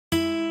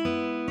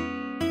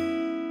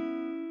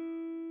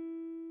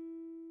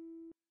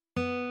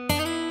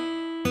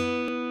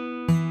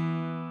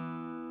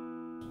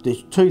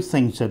There's two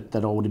things that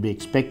I would be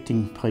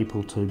expecting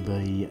people to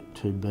be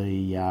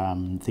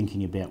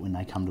thinking about when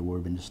they come to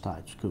Woorabinda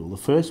State School. The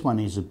first one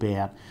is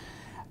about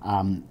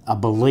a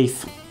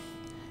belief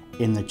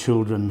in the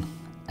children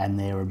and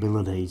their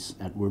abilities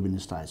at Woorabinda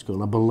State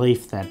School. A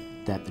belief that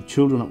the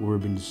children at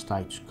Woorabinda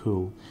State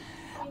School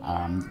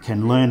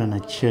can learn and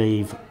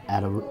achieve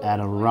at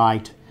a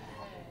rate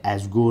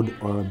as good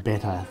or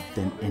better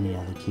than any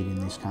other kid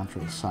in this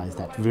country. So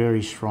that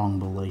very strong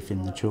belief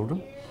in the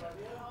children.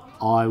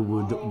 I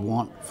would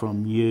want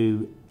from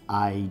you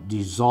a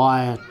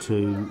desire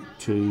to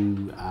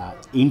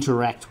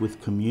interact with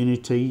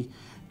community,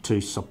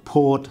 to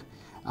support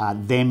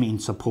them in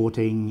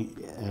supporting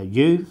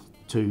you,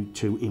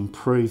 to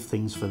improve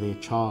things for their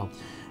child.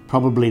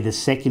 Probably the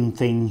second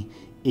thing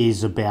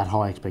is about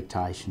high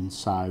expectations.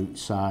 So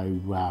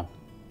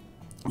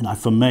you know,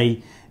 for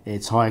me,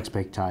 it's high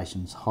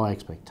expectations, high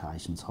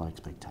expectations, high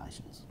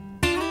expectations.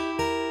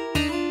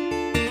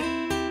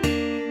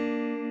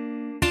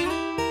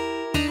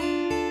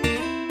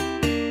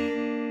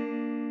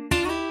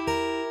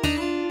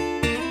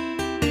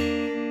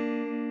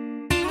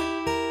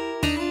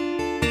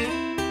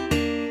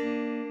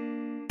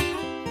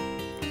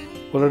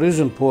 Well, it is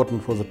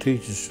important for the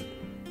teachers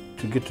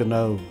to get to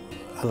know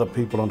other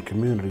people on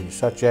community,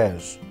 such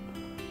as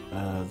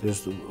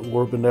there's the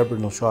Woorabinda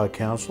Aboriginal Shire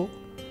Council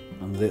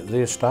and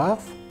their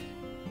staff,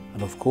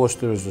 and of course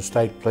there is the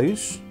State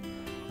Police.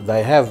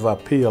 They have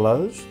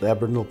PLOs, the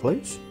Aboriginal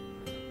Police,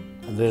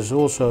 and there's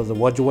also the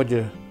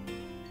Wajja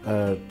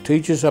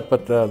teachers up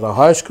at the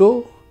high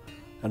school,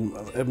 and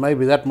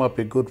maybe that might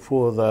be good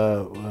for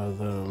the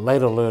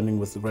later learning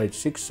with the grade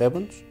 6,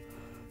 7s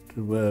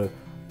to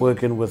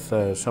work in with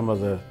some of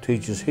the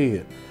teachers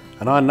here.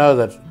 And I know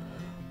that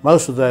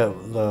most of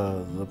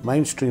the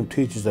mainstream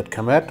teachers that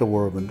come out to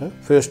Woorabinda,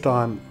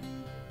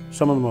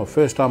 some of them are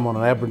first time on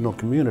an Aboriginal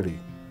community,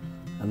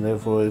 and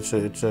therefore it's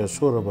a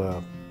sort of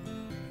a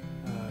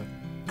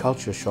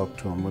culture shock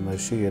to them when they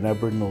see an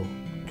Aboriginal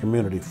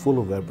community full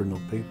of Aboriginal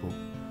people.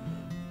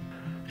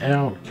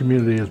 Our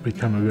community has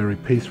become a very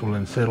peaceful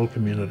and settled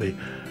community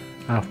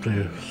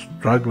after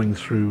struggling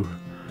through,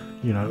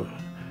 you know,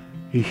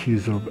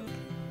 issues of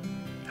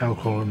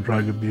alcohol and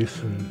drug abuse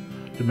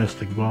and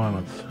domestic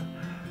violence,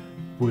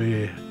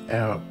 where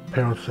our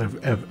parents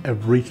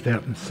have reached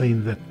out and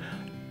seen that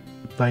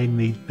they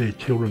need their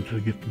children to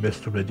get the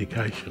best of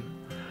education.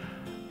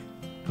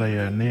 They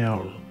are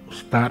now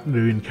starting to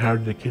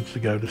encourage their kids to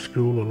go to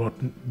school a lot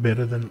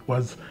better than it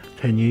was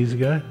 10 years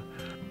ago.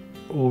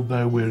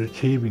 Although we're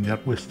achieving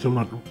that, we're still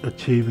not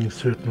achieving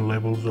certain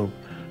levels of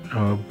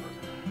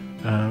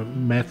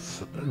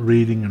maths,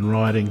 reading and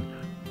writing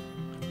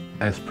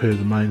as per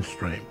the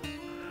mainstream.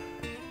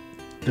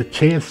 The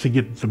chance to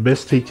get the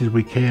best teachers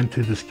we can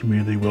to this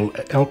community will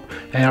help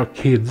our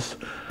kids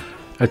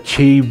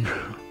achieve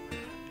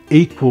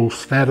equal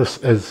status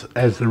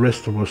as the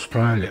rest of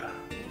Australia.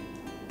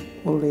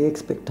 Well, the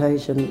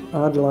expectation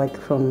I'd like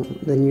from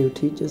the new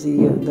teachers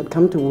here that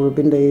come to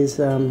Woorabinda is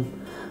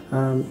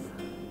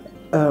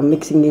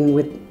mixing in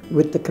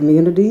with the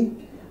community,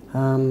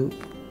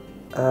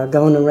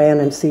 going around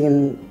and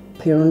seeing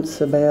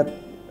parents about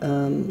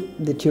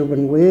the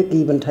children work,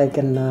 even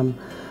taking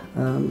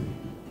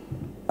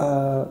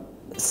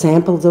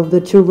samples of the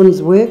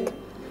children's work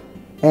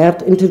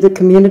out into the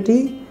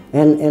community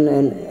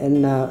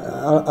and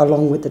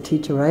along with the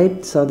teacher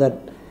aide, so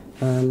that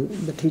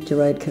the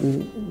teacher aide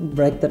can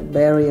break that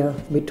barrier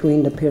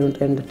between the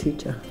parent and the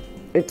teacher.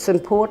 It's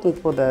important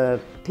for the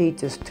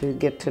teachers to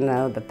get to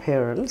know the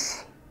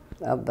parents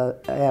of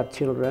our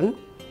children,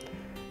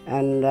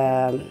 and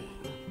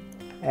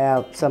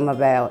some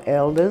of our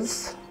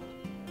elders.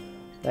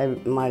 They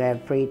might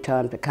have free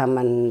time to come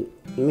and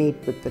meet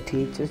with the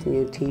teachers,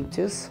 new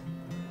teachers,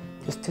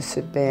 just to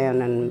sit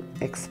down and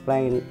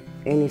explain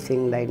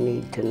anything they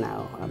need to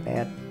know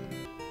about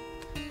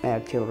our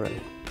children.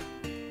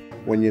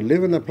 When you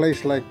live in a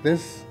place like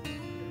this,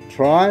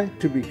 try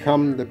to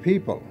become the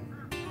people,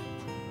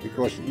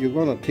 because you're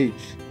going to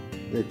teach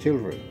the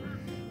children.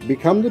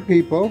 Become the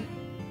people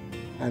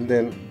and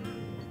then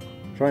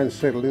try and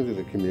settle into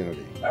the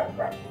community.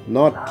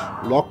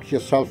 Not lock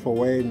yourself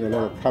away in your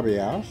little cubby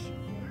house.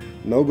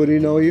 Nobody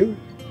know you,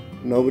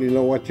 nobody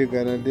know what you're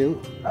going to do.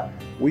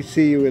 We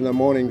see you in the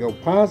morning go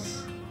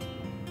past,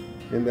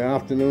 in the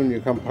afternoon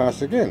you come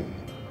past again.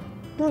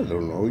 I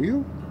don't know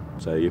you.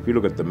 So if you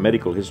look at the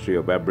medical history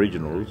of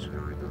Aboriginals,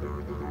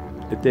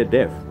 if they're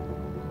deaf,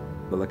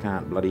 well, they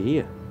can't bloody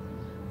hear.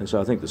 And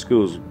so I think the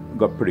school's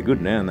got pretty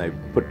good now, and they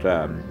put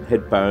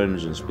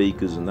headphones and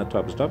speakers and that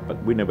type of stuff,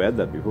 but we never had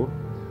that before.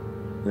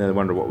 And then they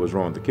wonder what was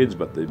wrong with the kids,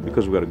 but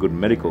because we've got a good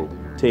medical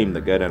team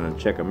that go down and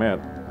check them out,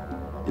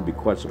 it'd be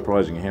quite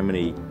surprising how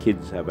many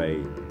kids have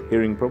a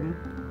hearing problem.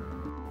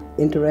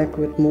 Interact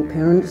with more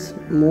parents,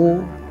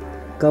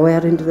 go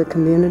out into the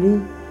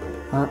community,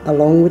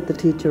 along with the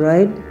teacher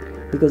aide,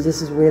 because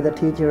this is where the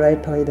teacher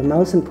aide play the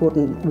most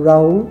important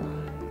role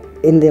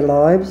in their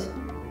lives,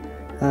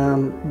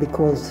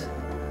 because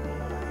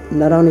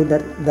not only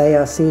that they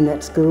are seen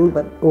at school,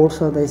 but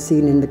also they're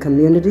seen in the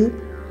community,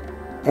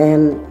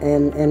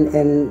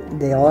 and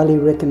they're highly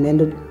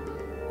recommended,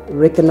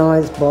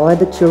 recognised by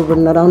the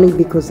children, not only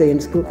because they're in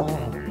school,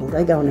 well,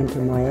 they're going into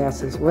my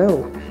house as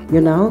well,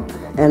 you know,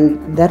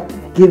 and that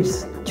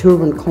gives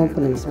children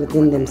confidence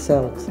within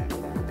themselves.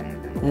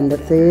 And the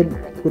third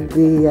would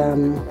be,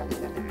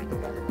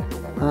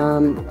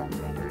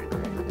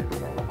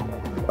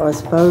 I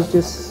suppose,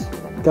 just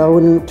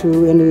going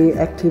to any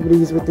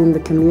activities within the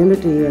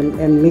community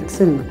and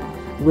mixing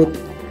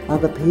with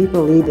other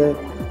people, either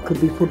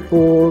could be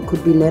football,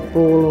 could be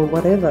netball or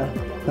whatever,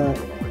 but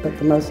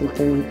the most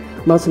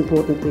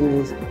important thing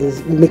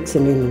is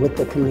mixing in with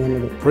the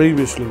community.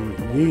 Previously,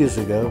 years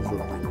ago,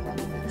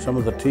 some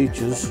of the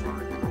teachers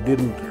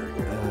didn't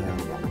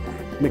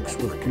mix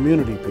with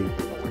community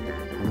people,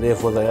 and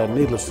therefore they are,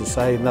 needless to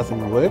say,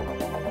 nothing worked.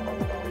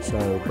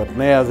 So, but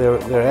now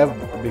there have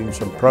been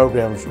some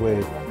programs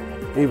where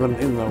even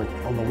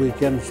on the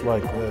weekends,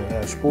 like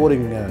our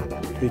sporting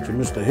teacher,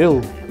 Mr.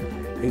 Hill,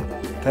 he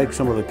takes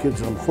some of the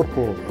kids on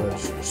football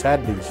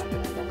Saturdays.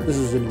 This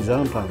is in his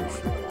own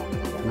times.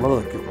 A lot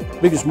of the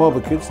biggest mob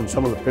of kids and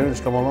some of the parents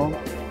come along.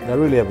 They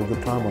really have a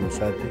good time on a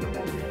Saturday.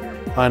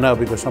 I know,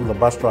 because some of the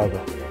bus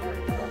drivers.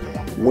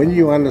 When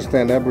you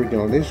understand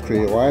Aboriginal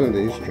history or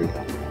Islander history,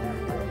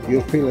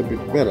 you'll feel a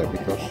bit better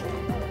because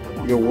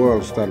your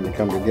world's starting to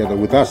come together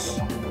with us.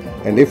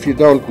 And if you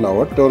don't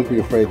know it, don't be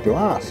afraid to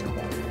ask.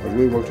 But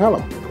we will tell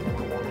them.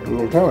 We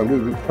will tell them.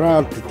 We'll be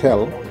proud to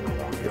tell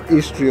the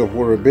history of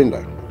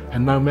Woorabinda.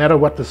 And no matter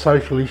what the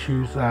social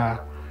issues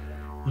are,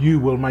 you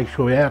will make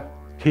sure our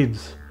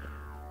kids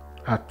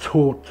are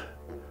taught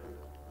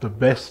the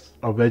best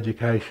of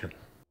education.